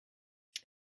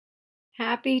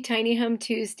Happy Tiny Home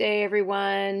Tuesday,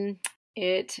 everyone.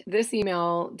 This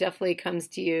email definitely comes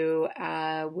to you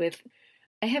with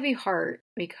a heavy heart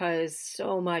because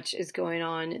so much is going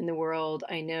on in the world.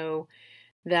 I know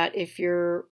that if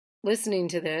you're listening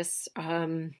to this,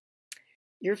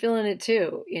 you're feeling it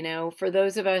too. For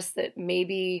those of us that may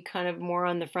be kind of more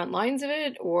on the front lines of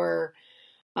it, or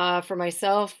for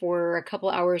myself, we're a couple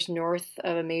hours north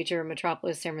of a major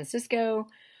metropolis, San Francisco.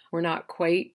 We're not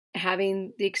quite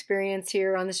having the experience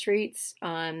here on the streets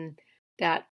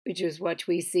that which is what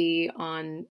we see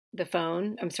on the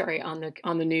phone. I'm sorry, on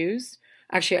the news.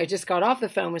 Actually, I just got off the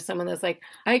phone with someone that's like,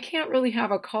 I can't really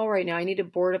have a call right now. I need to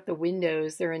board up the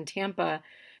windows. They're in Tampa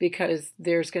because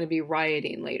there's going to be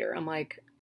rioting later. I'm like,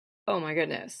 oh my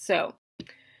goodness. So,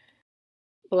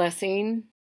 blessing,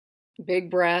 big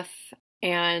breath,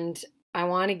 and I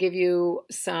want to give you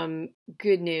some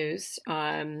good news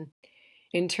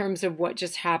in terms of what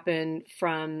just happened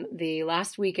from the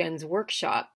last weekend's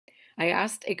workshop. I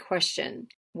asked a question.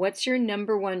 What's your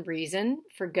number one reason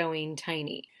for going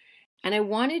tiny? And I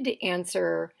wanted to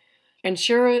answer and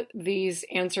share these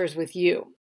answers with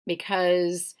you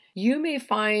because you may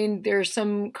find there's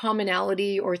some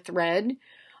commonality or thread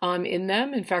in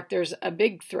them. In fact, there's a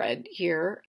big thread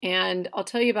here. And I'll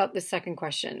tell you about the second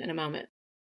question in a moment.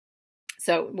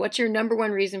 So, what's your number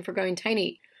one reason for going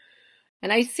tiny?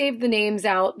 And I saved the names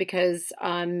out because,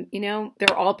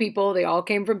 they're all people. They all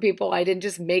came from people. I didn't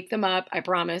just make them up, I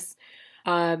promise.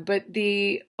 But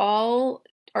the all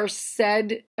are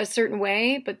said a certain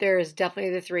way, but there is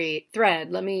definitely the three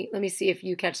thread. Let me see if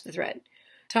you catch the thread.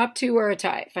 Top two are a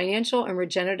tie: financial and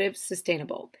regenerative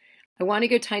sustainable. I want to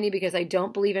go tiny because I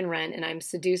don't believe in rent and I'm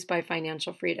seduced by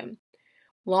financial freedom.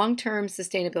 Long-term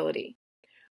sustainability.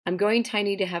 I'm going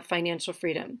tiny to have financial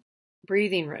freedom.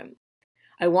 Breathing room.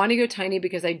 I want to go tiny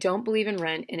because I don't believe in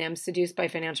rent and am seduced by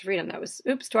financial freedom. That was,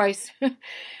 oops, twice.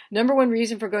 Number one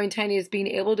reason for going tiny is being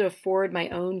able to afford my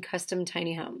own custom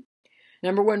tiny home.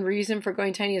 Number one reason for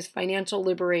going tiny is financial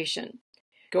liberation.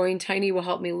 Going tiny will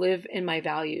help me live in my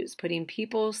values, putting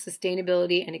people,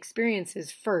 sustainability, and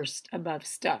experiences first above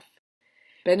stuff.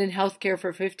 Been in healthcare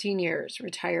for 15 years,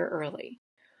 retire early.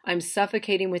 I'm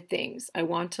suffocating with things. I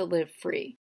want to live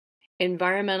free.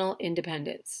 Environmental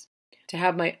independence. To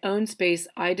have my own space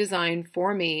I design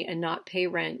for me and not pay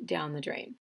rent down the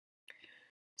drain.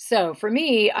 So for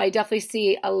me, I definitely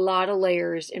see a lot of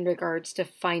layers in regards to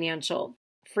financial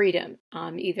freedom,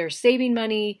 either saving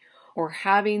money or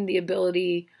having the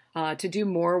ability to do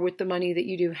more with the money that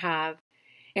you do have.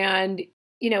 And,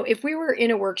 if we were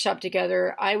in a workshop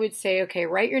together, I would say, okay,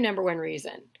 write your number one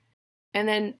reason and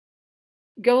then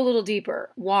go a little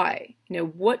deeper. Why?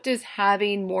 What does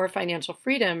having more financial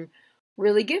freedom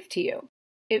really give to you?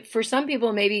 For some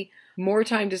people, maybe more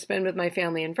time to spend with my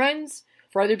family and friends.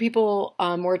 For other people,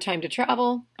 more time to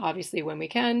travel, obviously when we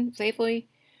can safely.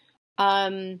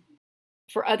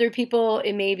 For other people,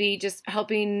 it may be just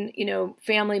helping,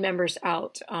 family members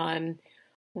out.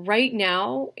 Right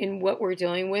now, in what we're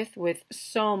dealing with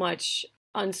so much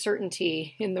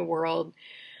uncertainty in the world,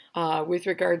 with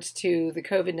regards to the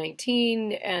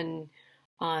COVID-19 and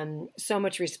so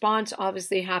much response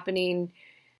obviously happening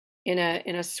in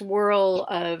a swirl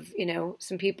of,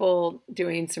 some people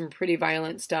doing some pretty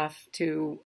violent stuff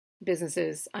to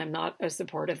businesses. I'm not a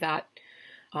support of that.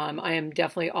 I am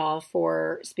definitely all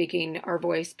for speaking our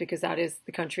voice because that is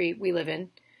the country we live in,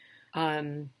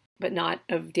 but not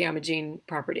of damaging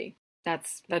property. That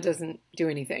doesn't do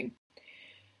anything.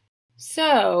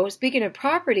 So, speaking of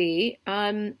property,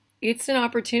 it's an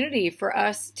opportunity for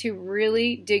us to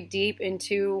really dig deep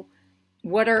into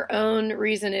what our own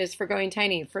reason is for going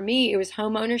tiny. For me, it was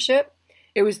home ownership.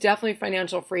 It was definitely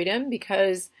financial freedom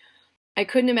because I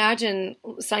couldn't imagine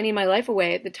signing my life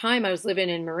away. At the time, I was living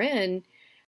in Marin,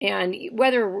 and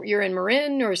whether you're in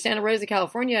Marin or Santa Rosa,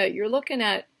 California, you're looking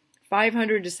at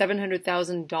 $500,000 to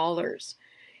 $700,000.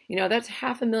 That's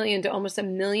 $500,000 to almost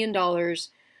 $1 million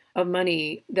of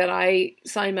money that I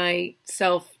signed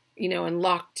myself, and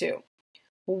locked to.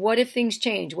 Well, what if things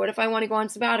change? What if I want to go on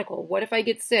sabbatical? What if I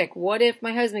get sick? What if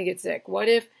my husband gets sick? What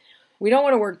if we don't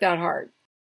want to work that hard?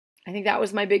 I think that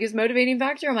was my biggest motivating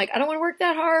factor. I'm like, I don't want to work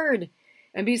that hard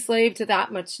and be slave to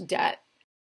that much debt.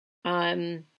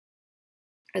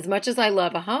 As much as I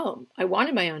love a home, I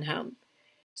wanted my own home.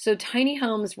 So tiny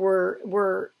homes were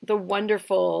the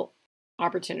wonderful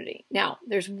opportunity. Now,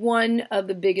 there's one of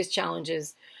the biggest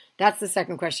challenges. That's the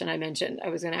second question I mentioned I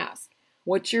was going to ask.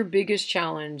 What's your biggest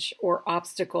challenge or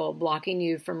obstacle blocking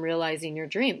you from realizing your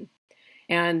dream?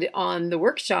 And on the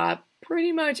workshop,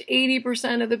 pretty much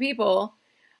 80% of the people,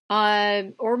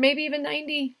 or maybe even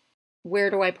 90, where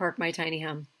do I park my tiny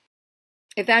home?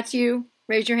 If that's you,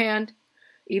 raise your hand.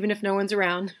 even if no one's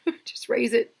around. Just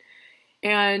raise it.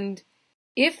 And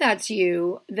if that's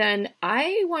you, then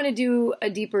I want to do a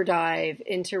deeper dive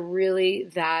into really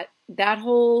that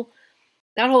whole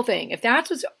thing. If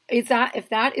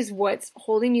that is what's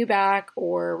holding you back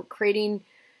or creating,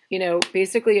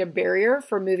 basically a barrier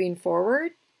for moving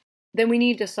forward, then we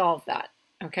need to solve that.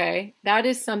 Okay? That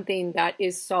is something that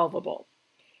is solvable.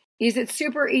 Is it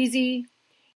super easy?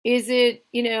 Is it,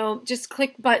 just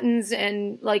click buttons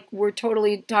and like we're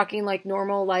totally talking like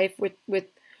normal life with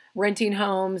renting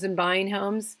homes and buying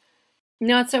homes?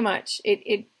 Not so much.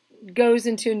 It goes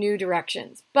into new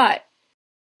directions, but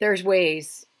there's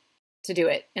ways to do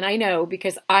it. And I know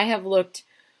because I have looked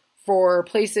for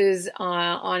places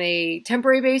on a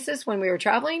temporary basis when we were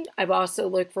traveling. I've also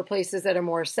looked for places that are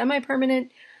more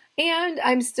semi-permanent. And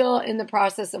I'm still in the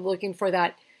process of looking for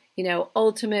that,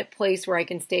 ultimate place where I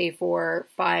can stay for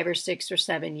 5 or 6 or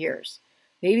 7 years,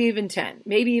 maybe even 10,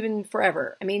 maybe even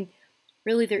forever. I mean,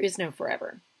 really, there is no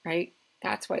forever, right?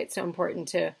 That's why it's so important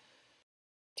to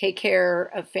take care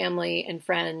of family and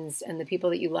friends and the people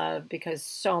that you love, because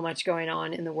so much going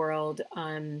on in the world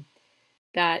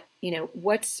that,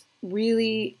 what's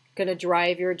really going to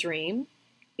drive your dream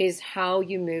is how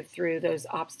you move through those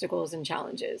obstacles and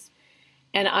challenges.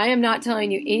 And I am not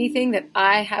telling you anything that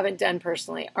I haven't done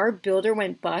personally. Our builder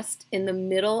went bust in the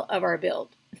middle of our build.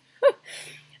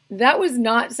 That was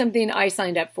not something I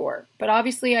signed up for, but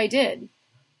obviously I did.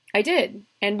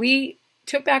 And we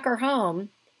took back our home,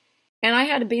 and I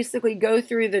had to basically go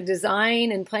through the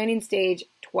design and planning stage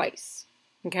twice.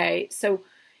 Okay, so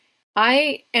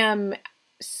I am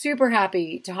super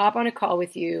happy to hop on a call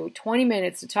with you, 20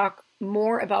 minutes to talk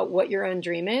more about what your own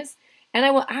dream is. And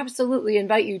I will absolutely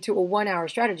invite you to a 1-hour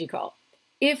strategy call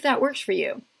if that works for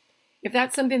you. If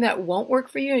that's something that won't work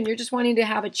for you and you're just wanting to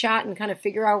have a chat and kind of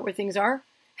figure out where things are,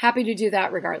 happy to do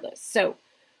that regardless. So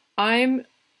I'm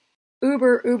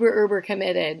uber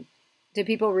committed to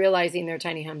people realizing their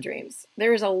tiny home dreams.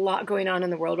 There is a lot going on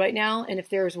in the world right now. And if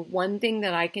there's one thing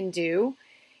that I can do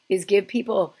is give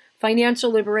people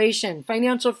financial liberation,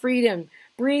 financial freedom,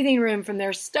 breathing room from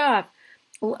their stuff,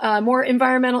 more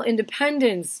environmental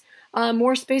independence,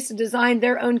 more space to design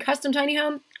their own custom tiny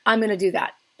home, I'm going to do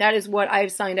that. That is what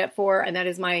I've signed up for, and that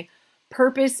is my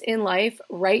purpose in life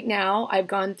right now. I've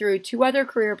gone through 2 other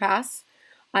career paths.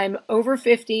 I'm over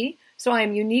 50, so I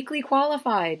am uniquely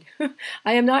qualified.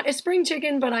 I am not a spring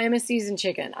chicken, but I am a seasoned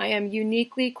chicken. I am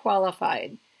uniquely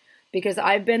qualified because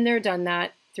I've been there, done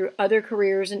that through other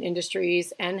careers and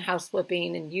industries and house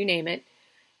flipping and you name it,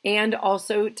 and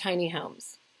also tiny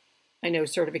homes. I know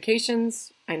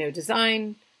certifications, I know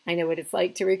design, I know what it's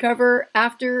like to recover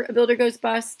after a builder goes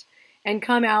bust and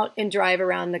come out and drive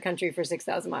around the country for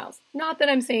 6,000 miles. Not that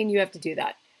I'm saying you have to do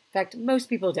that. In fact, most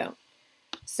people don't.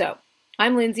 So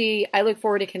I'm Lindsay. I look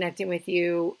forward to connecting with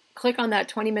you. Click on that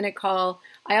 20-minute call.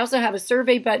 I also have a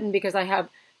survey button because I have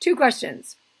 2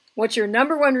 questions. What's your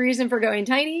number 1 reason for going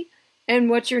tiny? And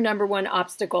what's your number 1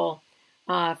 obstacle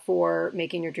for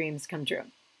making your dreams come true?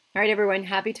 All right, everyone.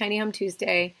 Happy Tiny Home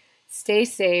Tuesday. Stay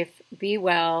safe. Be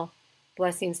well.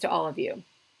 Blessings to all of you.